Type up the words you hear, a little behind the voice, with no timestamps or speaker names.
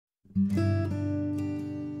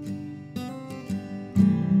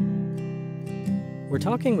We're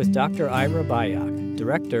talking with Dr. Ira Byock,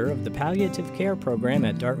 director of the Palliative Care Program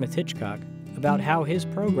at Dartmouth-Hitchcock, about how his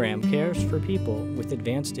program cares for people with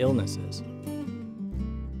advanced illnesses.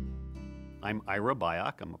 I'm Ira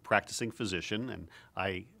Byock. I'm a practicing physician, and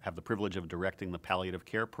I have the privilege of directing the Palliative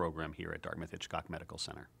Care Program here at Dartmouth-Hitchcock Medical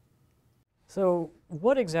Center. So,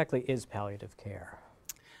 what exactly is palliative care?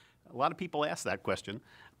 A lot of people ask that question.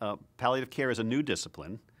 Palliative care is a new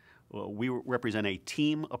discipline. We represent a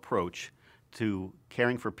team approach to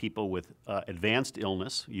caring for people with advanced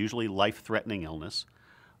illness, usually life-threatening illness,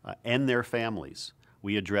 and their families.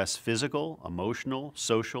 We address physical, emotional,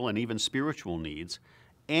 social, and even spiritual needs,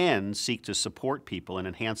 and seek to support people and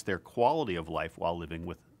enhance their quality of life while living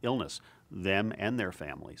with illness, them and their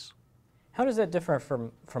families. How does that differ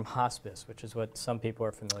from hospice, which is what some people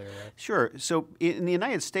are familiar with? Sure. So in the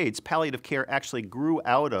United States, palliative care actually grew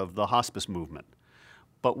out of the hospice movement.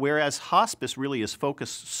 But whereas hospice really is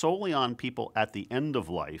focused solely on people at the end of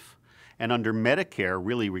life, and under Medicare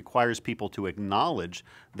really requires people to acknowledge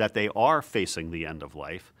that they are facing the end of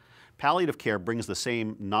life, palliative care brings the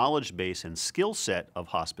same knowledge base and skill set of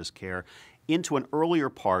hospice care into an earlier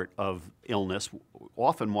part of illness,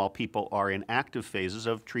 often while people are in active phases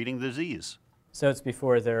of treating the disease. So it's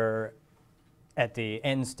before they're at the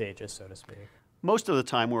end stages, so to speak. Most of the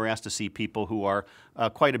time we're asked to see people who are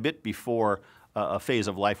quite a bit before a phase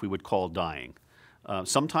of life we would call dying.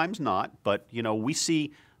 Sometimes not, but we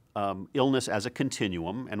see illness as a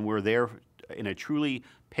continuum, and we're there in a truly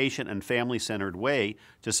patient and family-centered way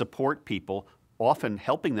to support people, often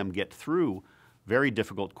helping them get through very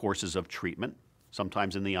difficult courses of treatment,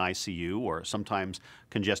 sometimes in the ICU, or sometimes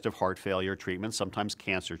congestive heart failure treatments, sometimes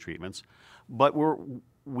cancer treatments. But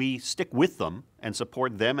we stick with them and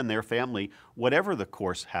support them and their family, whatever the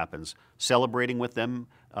course happens, celebrating with them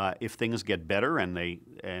if things get better and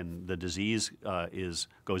the disease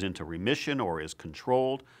goes into remission or is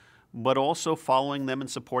controlled, but also following them and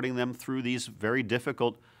supporting them through these very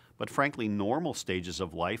difficult but frankly normal stages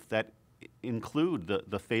of life that include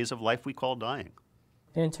the phase of life we call dying.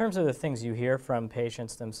 In terms of the things you hear from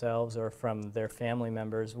patients themselves or from their family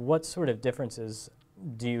members, what sort of differences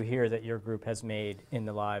do you hear that your group has made in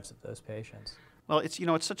the lives of those patients? Well, it's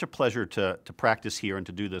such a pleasure to practice here and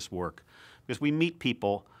to do this work, because we meet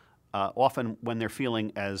people often when they're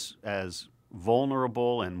feeling as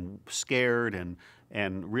vulnerable and scared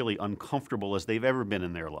and really uncomfortable as they've ever been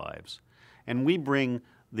in their lives. And we bring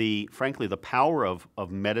frankly the power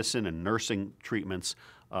of medicine and nursing treatments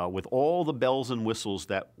with all the bells and whistles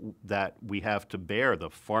that we have to bear, the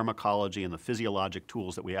pharmacology and the physiologic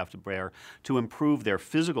tools that we have to bear to improve their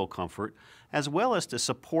physical comfort, as well as to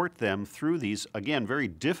support them through these, again, very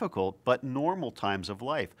difficult but normal times of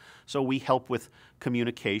life. So we help with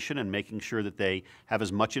communication and making sure that they have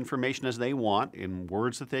as much information as they want in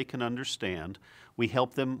words that they can understand. We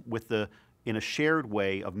help them with in a shared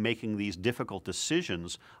way of making these difficult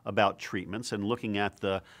decisions about treatments and looking at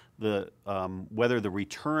whether the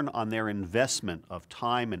return on their investment of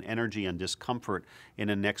time and energy and discomfort in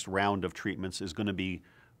a next round of treatments is going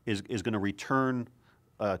to return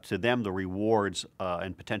to them the rewards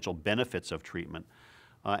and potential benefits of treatment.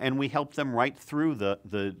 And we help them right through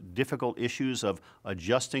the difficult issues of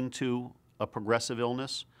adjusting to a progressive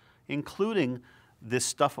illness, including this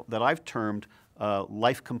stuff that I've termed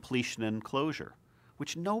life completion and closure,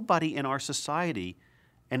 which nobody in our society,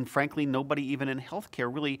 and frankly nobody even in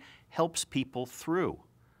healthcare, really helps people through.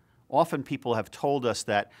 Often people have told us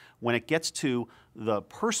that when it gets to the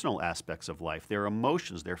personal aspects of life, their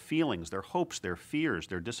emotions, their feelings, their hopes, their fears,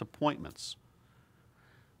 their disappointments,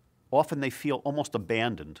 often they feel almost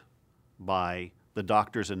abandoned by the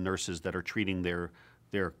doctors and nurses that are treating their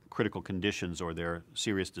critical conditions or their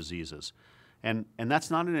serious diseases. And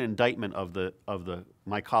that's not an indictment of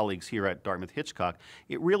my colleagues here at Dartmouth-Hitchcock.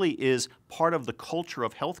 It really is part of the culture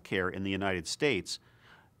of healthcare in the United States.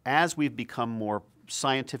 As we've become more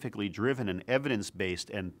scientifically driven and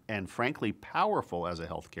evidence-based and frankly powerful as a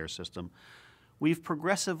healthcare system, we've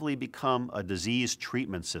progressively become a disease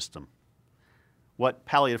treatment system. What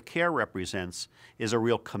palliative care represents is a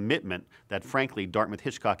real commitment that frankly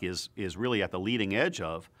Dartmouth-Hitchcock is really at the leading edge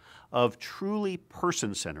of truly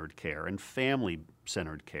person-centered care and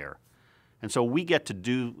family-centered care. And so we get to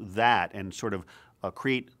do that and sort of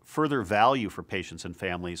create further value for patients and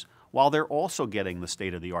families while they're also getting the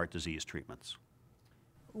state-of-the-art disease treatments.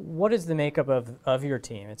 What is the makeup of your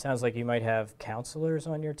team? It sounds like you might have counselors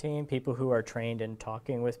on your team, people who are trained in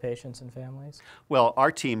talking with patients and families. Well,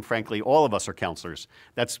 our team, frankly, all of us are counselors.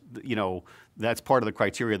 That's part of the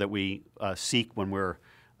criteria that we seek when we're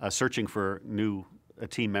searching for new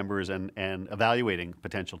team members and evaluating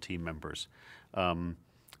potential team members.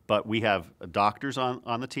 But we have doctors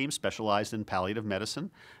on the team specialized in palliative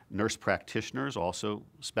medicine, nurse practitioners also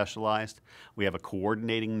specialized. We have a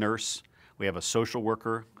coordinating nurse. We have a social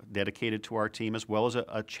worker dedicated to our team, as well as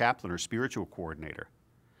a chaplain or spiritual coordinator.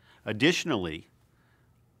 Additionally,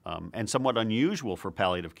 and somewhat unusual for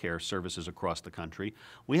palliative care services across the country,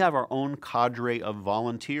 we have our own cadre of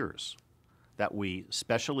volunteers that we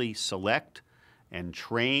specially select and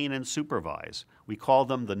train and supervise. We call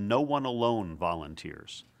them the No One Alone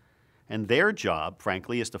volunteers. And their job,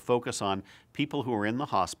 frankly, is to focus on people who are in the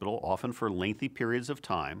hospital, often for lengthy periods of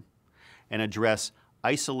time, and address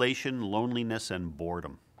isolation, loneliness, and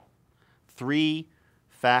boredom. 3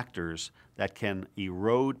 factors that can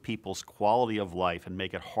erode people's quality of life and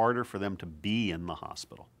make it harder for them to be in the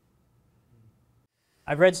hospital.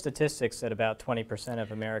 I've read statistics that about 20%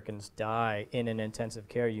 of Americans die in an intensive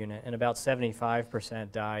care unit, and about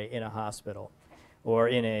 75% die in a hospital or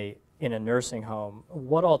in a nursing home.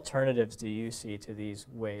 What alternatives do you see to these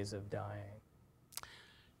ways of dying?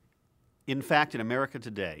 In fact, in America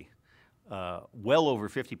today, well over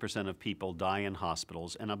 50% of people die in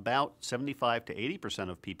hospitals, and about 75 to 80%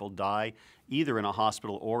 of people die either in a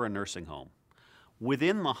hospital or a nursing home.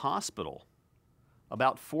 Within the hospital,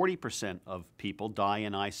 about 40% of people die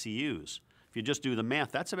in ICUs. If you just do the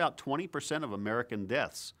math, that's about 20% of American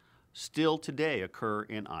deaths still today occur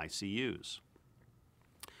in ICUs.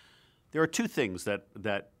 There are 2 things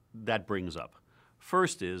that brings up.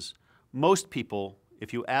 First is, most people,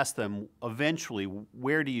 if you ask them eventually,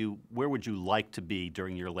 where would you like to be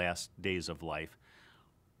during your last days of life?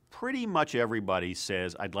 Pretty much everybody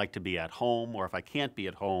says, I'd like to be at home, or if I can't be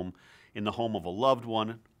at home, in the home of a loved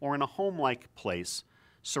one, or in a home-like place,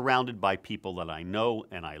 surrounded by people that I know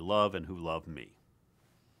and I love and who love me.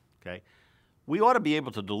 Okay? We ought to be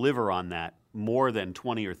able to deliver on that more than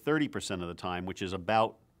 20 or 30% of the time, which is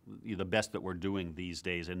about the best that we're doing these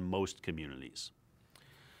days in most communities.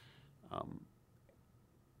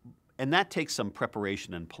 And that takes some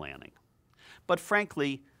preparation and planning. But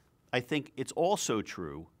frankly, I think it's also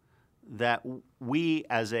true that we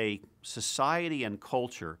as a society and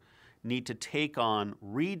culture need to take on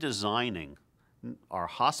redesigning our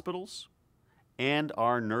hospitals and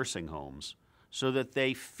our nursing homes so that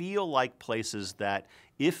they feel like places that,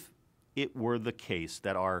 if it were the case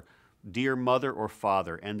that our dear mother or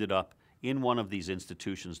father ended up in one of these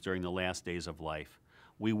institutions during the last days of life,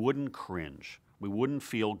 we wouldn't cringe. We wouldn't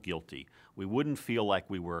feel guilty. We wouldn't feel like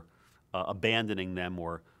we were abandoning them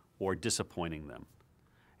or disappointing them.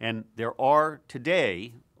 And there are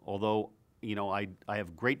today, although I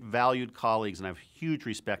have great valued colleagues and I have huge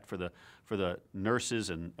respect for the nurses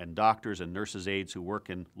and doctors and nurses' aides who work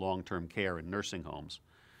in long-term care and nursing homes.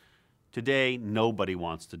 Today, nobody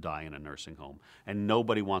wants to die in a nursing home, and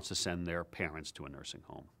nobody wants to send their parents to a nursing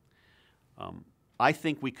home. I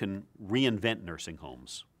think we can reinvent nursing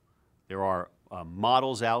homes. There are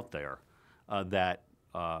models out there that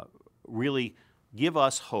really give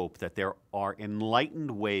us hope that there are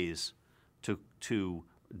enlightened ways to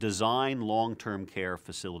design long-term care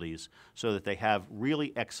facilities so that they have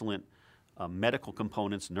really excellent medical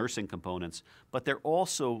components, nursing components, but they're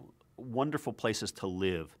also wonderful places to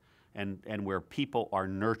live and where people are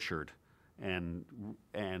nurtured and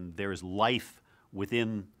there's life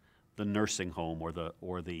within the nursing home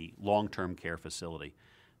or the long-term care facility.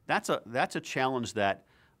 That's a challenge that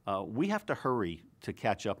we have to hurry to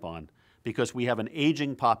catch up on, because we have an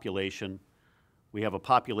aging population. We have a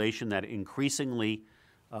population that increasingly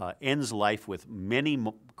ends life with many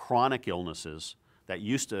chronic illnesses that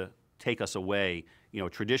used to take us away.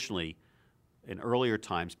 Traditionally, in earlier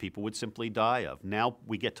times, people would simply die of. Now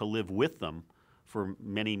we get to live with them for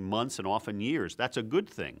many months and often years. That's a good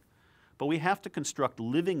thing. But we have to construct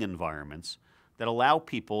living environments that allow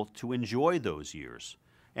people to enjoy those years.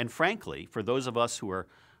 And frankly, for those of us who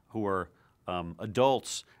are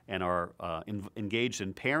adults and are engaged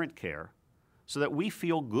in parent care, so that we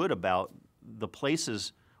feel good about the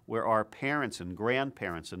places where our parents and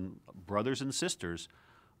grandparents and brothers and sisters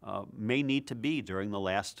may need to be during the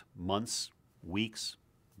last months, weeks,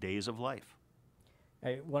 days of life.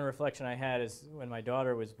 One reflection I had is when my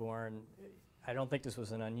daughter was born, I don't think this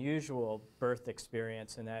was an unusual birth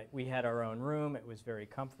experience in that we had our own room. It was very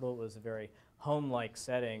comfortable. It was a very home-like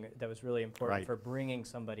setting that was really important for bringing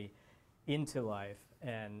somebody into life.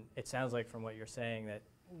 And it sounds like from what you're saying that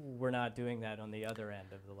we're not doing that on the other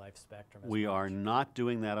end of the life spectrum. We are not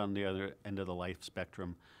doing that on the other end of the life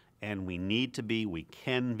spectrum, and we need to be, we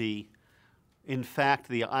can be. In fact,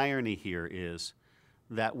 the irony here is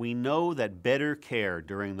that we know that better care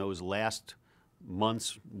during those last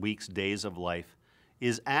months, weeks, days of life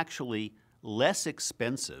is actually less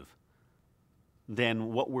expensive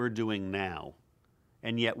than what we're doing now.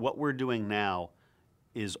 And yet what we're doing now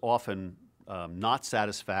is often not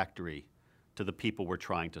satisfactory to the people we're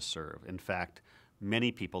trying to serve. In fact,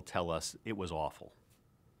 many people tell us it was awful.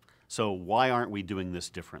 So why aren't we doing this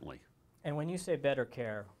differently? And when you say better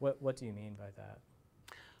care, what do you mean by that?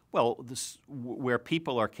 Well, where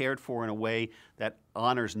people are cared for in a way that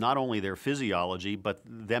honors not only their physiology, but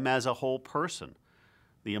them as a whole person.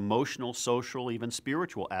 The emotional, social, even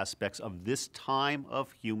spiritual aspects of this time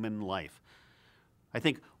of human life. I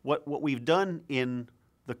think what we've done in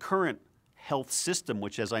the current health system,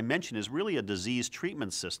 which as I mentioned is really a disease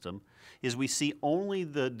treatment system, is we see only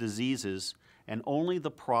the diseases and only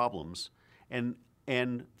the problems, and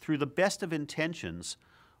through the best of intentions,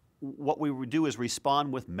 what we would do is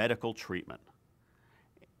respond with medical treatment.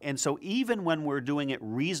 And so even when we're doing it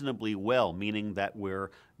reasonably well, meaning that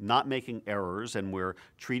we're not making errors and we're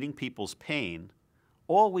treating people's pain,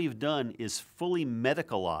 all we've done is fully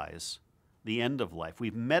medicalize the end of life.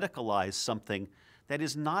 We've medicalized something that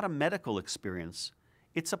is not a medical experience,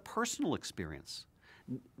 it's a personal experience.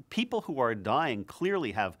 People who are dying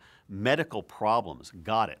clearly have medical problems,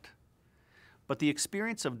 got it. But the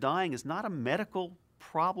experience of dying is not a medical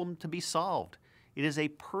problem to be solved. It is a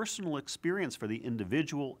personal experience for the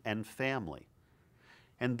individual and family.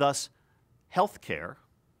 And thus, healthcare,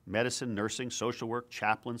 medicine, nursing, social work,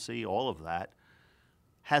 chaplaincy, all of that,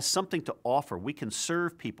 has something to offer. We can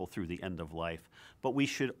serve people through the end of life, but we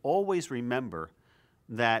should always remember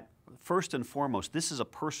that first and foremost, this is a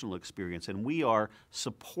personal experience and we are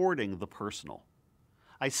supporting the personal.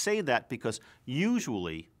 I say that because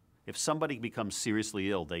usually if somebody becomes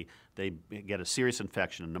seriously ill, they get a serious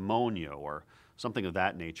infection, a pneumonia or something of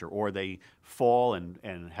that nature, or they fall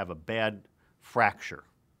and have a bad fracture,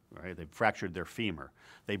 right? They've fractured their femur.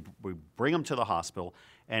 We bring them to the hospital,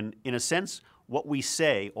 and in a sense, what we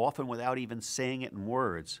say, often without even saying it in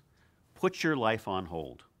words, put your life on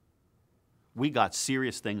hold. We got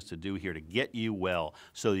serious things to do here to get you well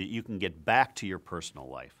so that you can get back to your personal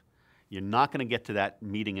life. You're not going to get to that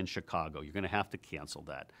meeting in Chicago. You're going to have to cancel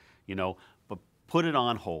that, but put it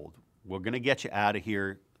on hold. We're going to get you out of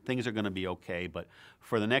here. Things are going to be okay, but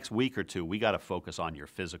for the next week or two, we got to focus on your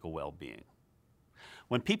physical well-being.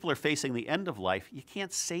 When people are facing the end of life, you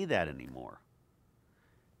can't say that anymore.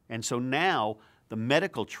 And so now the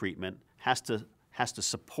medical treatment has to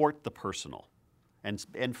support the personal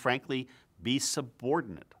and frankly, be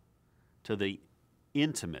subordinate to the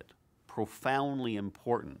intimate, profoundly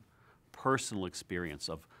important personal experience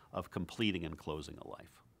of completing and closing a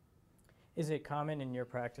life. Is it common in your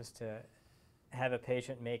practice to have a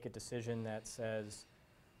patient make a decision that says,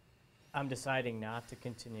 I'm deciding not to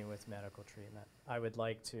continue with medical treatment. I would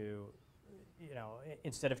like to,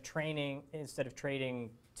 instead of trading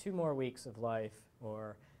 2 more weeks of life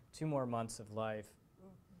or 2 more months of life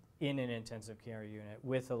in an intensive care unit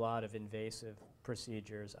with a lot of invasive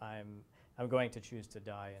procedures, I'm going to choose to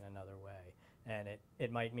die in another way. And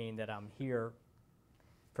it might mean that I'm here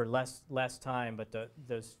for less time, but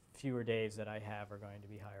those fewer days that I have are going to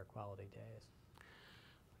be higher quality days.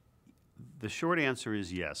 The short answer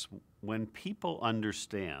is yes. When people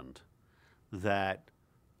understand that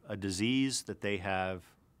a disease that they have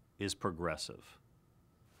is progressive,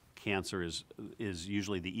 cancer is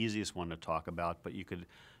usually the easiest one to talk about, but you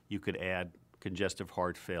could add congestive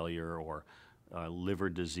heart failure or liver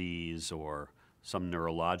disease or some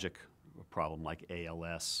neurologic problem like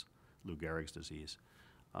ALS, Lou Gehrig's disease.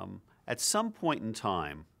 At some point in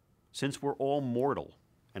time, since we're all mortal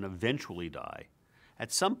and eventually die,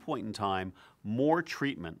 at some point in time, more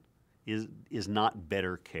treatment is not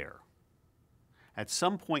better care. At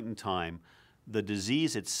some point in time, the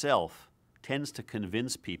disease itself tends to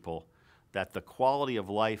convince people that the quality of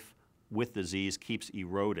life with disease keeps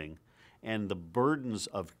eroding, and the burdens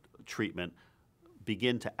of treatment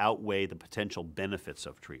begin to outweigh the potential benefits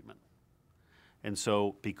of treatment. And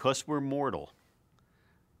so, because we're mortal,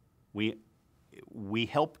 we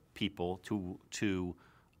help people to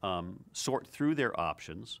sort through their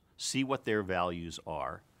options, see what their values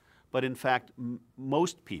are. But in fact,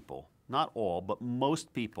 most people, not all, but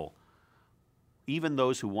most people, even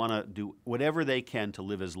those who want to do whatever they can to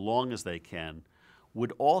live as long as they can,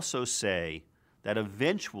 would also say that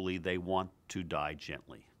eventually they want to die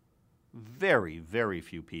gently. Very, very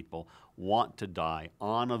few people want to die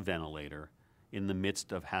on a ventilator in the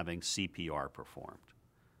midst of having CPR performed.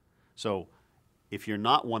 So if you're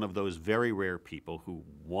not one of those very rare people who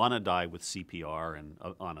want to die with CPR and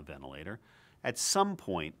on a ventilator, at some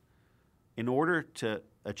point, in order to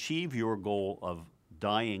achieve your goal of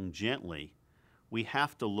dying gently, we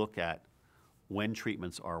have to look at when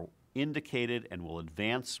treatments are indicated and will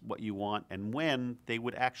advance what you want, and when they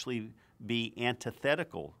would actually be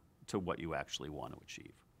antithetical to what you actually want to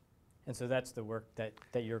achieve. And so that's the work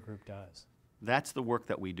that your group does. That's the work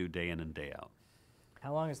that we do day in and day out.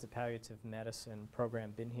 How long has the palliative medicine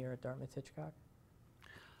program been here at Dartmouth-Hitchcock?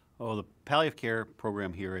 Oh, the palliative care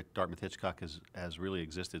program here at Dartmouth-Hitchcock has really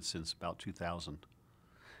existed since about 2000.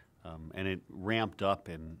 And it ramped up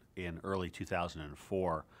in early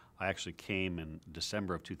 2004. I actually came in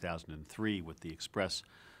December of 2003 with the express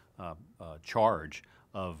charge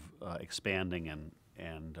of expanding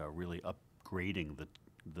and really upgrading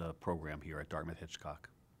the program here at Dartmouth-Hitchcock.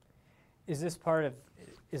 Is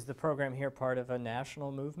the program here part of a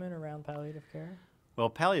national movement around palliative care?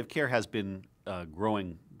 Well, palliative care has been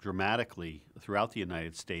growing dramatically throughout the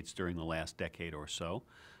United States during the last decade or so,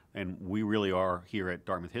 and we really are here at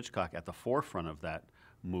Dartmouth-Hitchcock at the forefront of that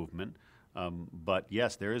movement. But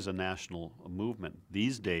yes, there is a national movement.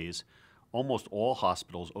 These days, almost all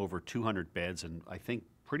hospitals over 200 beds, and I think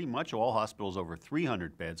pretty much all hospitals over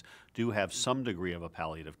 300 beds, do have some degree of a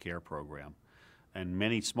palliative care program. And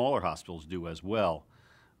many smaller hospitals do as well.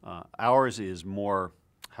 Ours is more,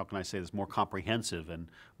 how can I say this, more comprehensive and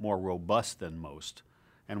more robust than most.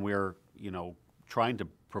 And we're, trying to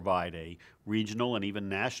provide a regional and even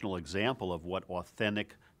national example of what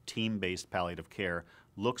authentic team-based palliative care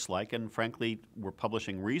looks like. And frankly, we're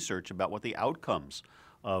publishing research about what the outcomes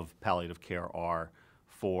of palliative care are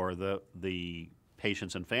for the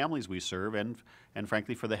patients and families we serve and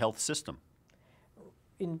frankly for the health system.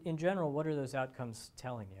 In general, what are those outcomes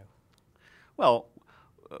telling you? Well,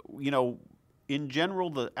 in general,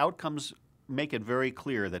 the outcomes make it very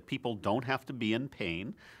clear that people don't have to be in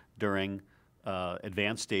pain during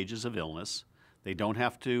advanced stages of illness. They don't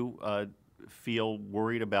have to feel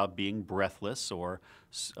worried about being breathless or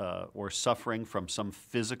suffering from some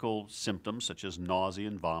physical symptoms such as nausea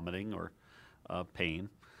and vomiting or pain.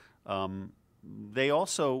 They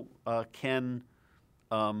also can,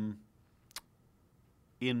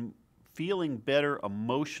 in feeling better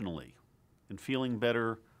emotionally and feeling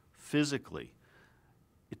better physically,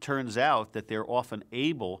 it turns out that they're often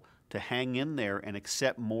able to hang in there and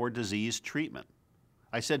accept more disease treatment.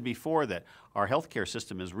 I said before that our healthcare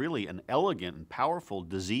system is really an elegant and powerful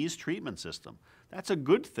disease treatment system. That's a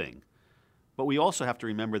good thing. But we also have to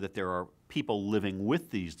remember that there are people living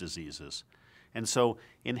with these diseases. And so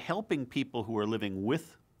in helping people who are living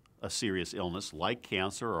with a serious illness like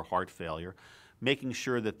cancer or heart failure, making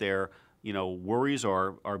sure that their worries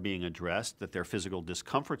are being addressed, that their physical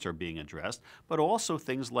discomforts are being addressed, but also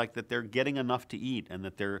things like that they're getting enough to eat and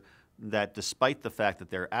that despite the fact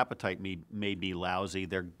that their appetite may be lousy,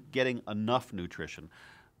 they're getting enough nutrition,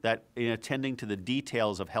 that in attending to the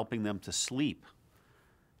details of helping them to sleep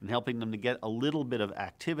and helping them to get a little bit of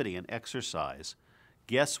activity and exercise,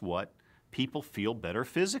 guess what? People feel better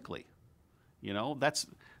physically. That's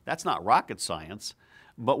not rocket science,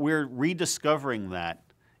 but we're rediscovering that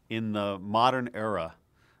in the modern era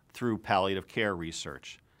through palliative care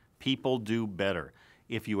research. People do better.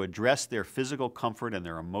 If you address their physical comfort and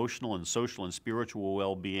their emotional and social and spiritual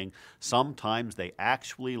well-being, sometimes they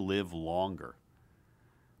actually live longer.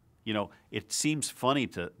 It seems funny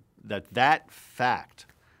that fact,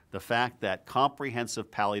 the fact that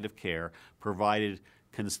comprehensive palliative care provided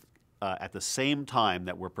at the same time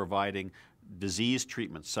that we're providing disease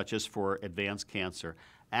treatments, such as for advanced cancer,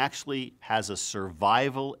 actually has a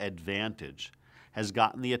survival advantage, has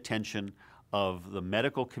gotten the attention of the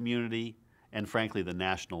medical community and frankly the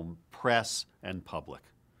national press and public.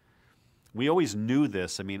 We always knew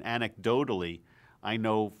this. Anecdotally, I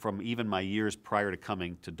know from even my years prior to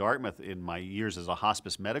coming to Dartmouth, in my years as a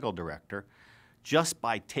hospice medical director, just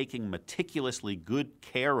by taking meticulously good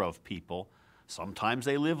care of people, sometimes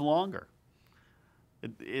they live longer.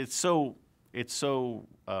 It's so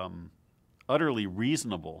utterly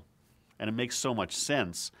reasonable, and it makes so much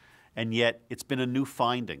sense, and yet it's been a new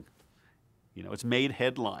finding. It's made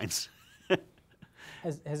headlines.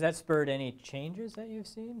 Has that spurred any changes that you've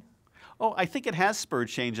seen? Oh, I think it has spurred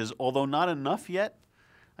changes, although not enough yet.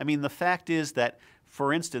 The fact is that,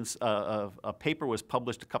 for instance, a paper was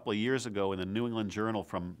published a couple of years ago in the New England Journal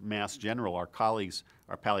from Mass General, our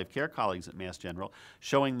palliative care colleagues at Mass General,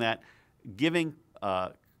 showing that giving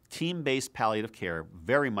team-based palliative care,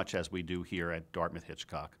 very much as we do here at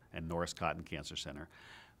Dartmouth-Hitchcock and Norris Cotton Cancer Center,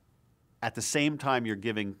 at the same time you're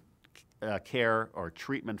giving care or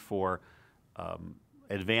treatment for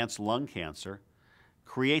advanced lung cancer,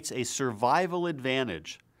 creates a survival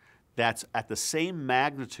advantage that's at the same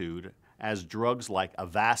magnitude as drugs like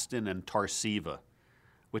Avastin and Tarceva,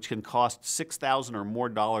 which can cost $6,000 or more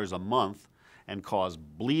a month and cause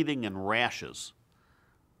bleeding and rashes.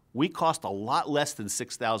 We cost a lot less than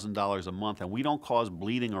 $6,000 a month, and we don't cause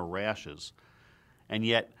bleeding or rashes. And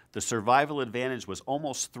yet, the survival advantage was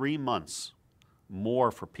almost 3 months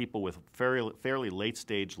more for people with fairly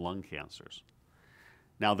late-stage lung cancers.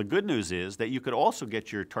 Now, the good news is that you could also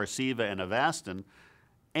get your Tarceva and Avastin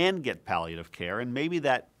and get palliative care, and maybe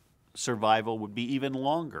that survival would be even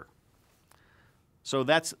longer. So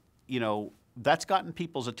that's, that's gotten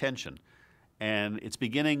people's attention, and it's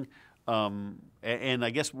beginning, and I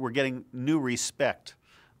guess we're getting new respect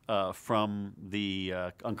from the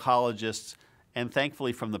oncologists and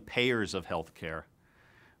thankfully from the payers of healthcare.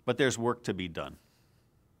 But there's work to be done.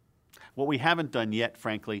 What we haven't done yet,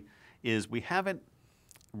 frankly, is we haven't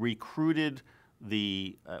recruited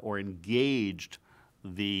or engaged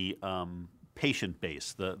the patient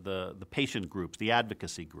base, the patient groups, the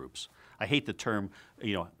advocacy groups. I hate the term,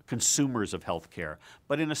 consumers of healthcare,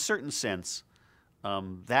 but in a certain sense,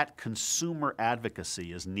 that consumer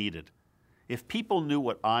advocacy is needed. If people knew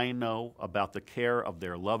what I know about the care of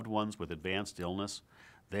their loved ones with advanced illness,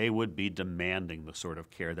 they would be demanding the sort of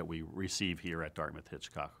care that we receive here at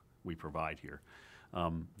Dartmouth-Hitchcock, we provide here.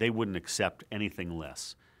 They wouldn't accept anything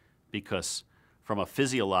less because from a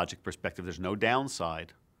physiologic perspective, there's no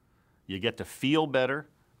downside. You get to feel better,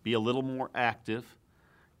 be a little more active,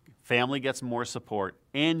 family gets more support,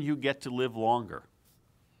 and you get to live longer.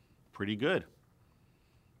 Pretty good.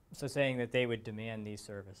 So saying that they would demand these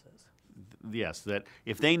services. Yes, that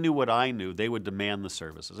if they knew what I knew, they would demand the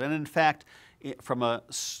services. And in fact, from a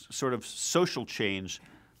sort of social change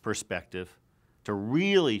perspective, to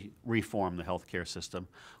really reform the healthcare system,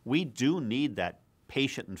 we do need that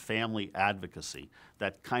patient and family advocacy,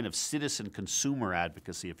 that kind of citizen consumer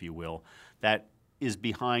advocacy, if you will, that is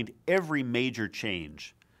behind every major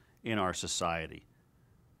change in our society.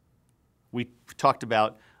 We talked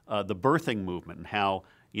about the birthing movement and how,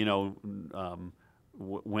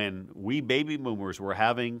 when we baby boomers were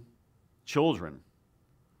having children,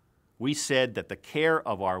 we said that the care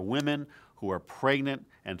of our women who are pregnant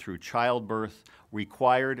and through childbirth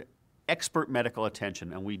required expert medical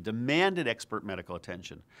attention, and we demanded expert medical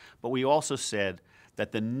attention. But we also said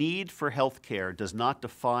that the need for health care does not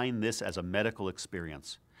define this as a medical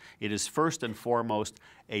experience. It is first and foremost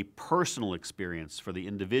a personal experience for the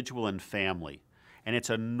individual and family, and it's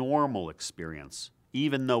a normal experience,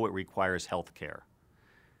 even though it requires health care.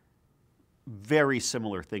 Very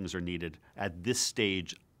similar things are needed at this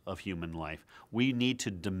stage of human life. We need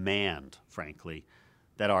to demand, frankly,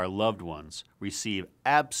 that our loved ones receive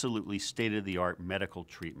absolutely state-of-the-art medical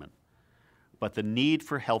treatment. But the need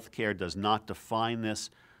for health care does not define this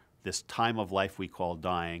time of life we call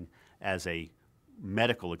dying as a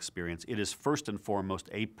medical experience. It is first and foremost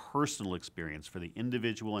a personal experience for the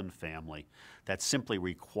individual and family that simply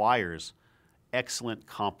requires excellent,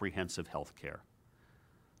 comprehensive health care.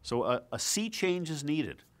 So a sea change is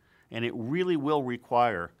needed, and it really will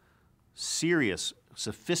require serious,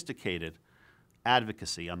 sophisticated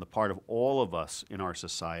advocacy on the part of all of us in our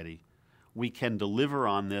society. We can deliver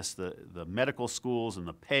on this. The medical schools and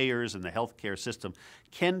the payers and the healthcare system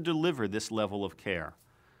can deliver this level of care.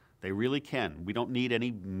 They really can. We don't need any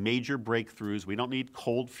major breakthroughs. We don't need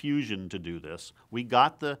cold fusion to do this. We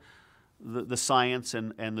got the science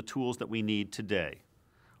and the tools that we need today.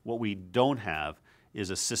 What we don't have is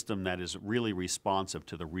a system that is really responsive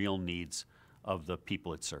to the real needs of the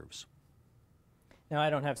people it serves. Now, I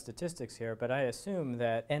don't have statistics here, but I assume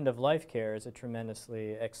that end-of-life care is a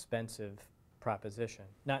tremendously expensive proposition.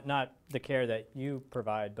 Not the care that you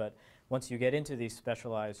provide, but once you get into these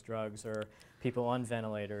specialized drugs or people on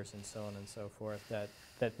ventilators and so on and so forth,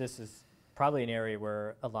 that this is probably an area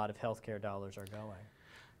where a lot of healthcare dollars are going.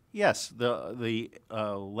 Yes, the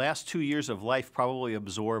last 2 years of life probably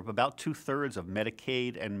absorb about 2/3 of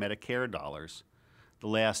Medicaid and Medicare dollars. The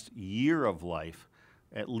last year of life,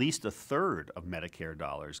 at least 1/3 of Medicare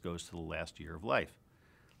dollars goes to the last year of life.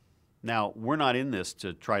 Now, we're not in this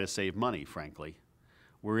to try to save money, frankly.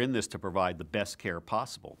 We're in this to provide the best care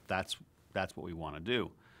possible. That's what we want to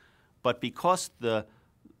do. But because the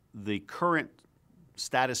current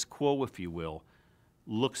status quo, if you will,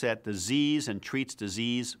 looks at disease and treats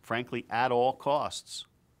disease, frankly, at all costs,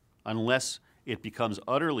 unless it becomes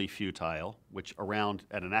utterly futile, which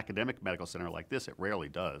at an academic medical center like this, it rarely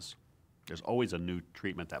does. There's always a new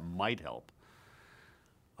treatment that might help.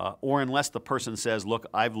 Or unless the person says, look,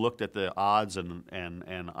 I've looked at the odds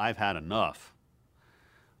and I've had enough,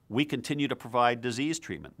 we continue to provide disease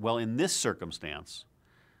treatment. Well, in this circumstance,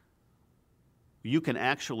 you can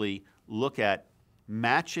actually look at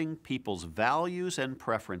matching people's values and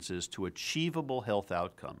preferences to achievable health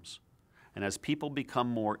outcomes. And as people become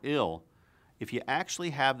more ill, if you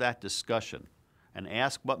actually have that discussion and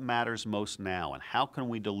ask what matters most now and how can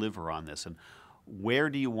we deliver on this and where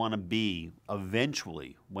do you want to be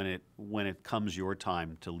eventually when it comes your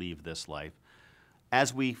time to leave this life,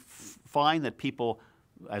 as we find that people,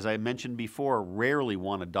 as I mentioned before, rarely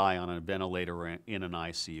want to die on a ventilator or in an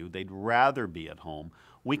ICU, they'd rather be at home,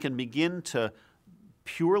 we can begin to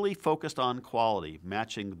purely focused on quality,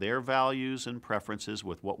 matching their values and preferences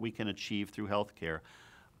with what we can achieve through healthcare.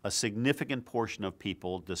 A significant portion of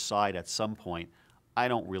people decide at some point, I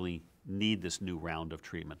don't really need this new round of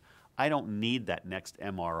treatment. I don't need that next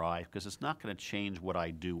MRI because it's not going to change what I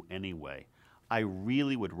do anyway. I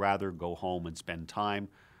really would rather go home and spend time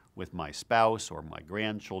with my spouse or my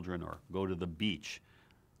grandchildren or go to the beach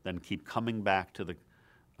than keep coming back to the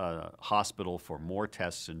hospital for more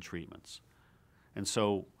tests and treatments. And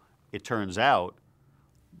so it turns out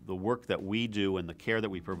the work that we do and the care that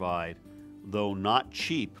we provide, though not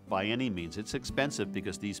cheap by any means, it's expensive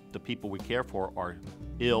because the people we care for are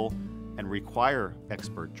ill and require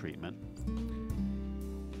expert treatment.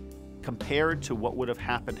 Compared to what would have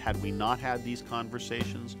happened had we not had these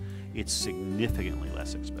conversations, it's significantly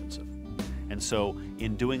less expensive. And so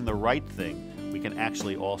in doing the right thing, we can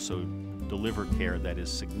actually also deliver care that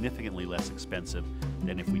is significantly less expensive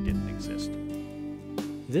than if we didn't exist.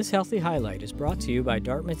 This Healthy Highlight is brought to you by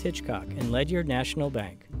Dartmouth-Hitchcock and Ledyard National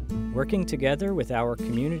Bank, working together with our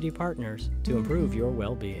community partners to improve your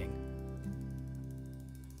well-being.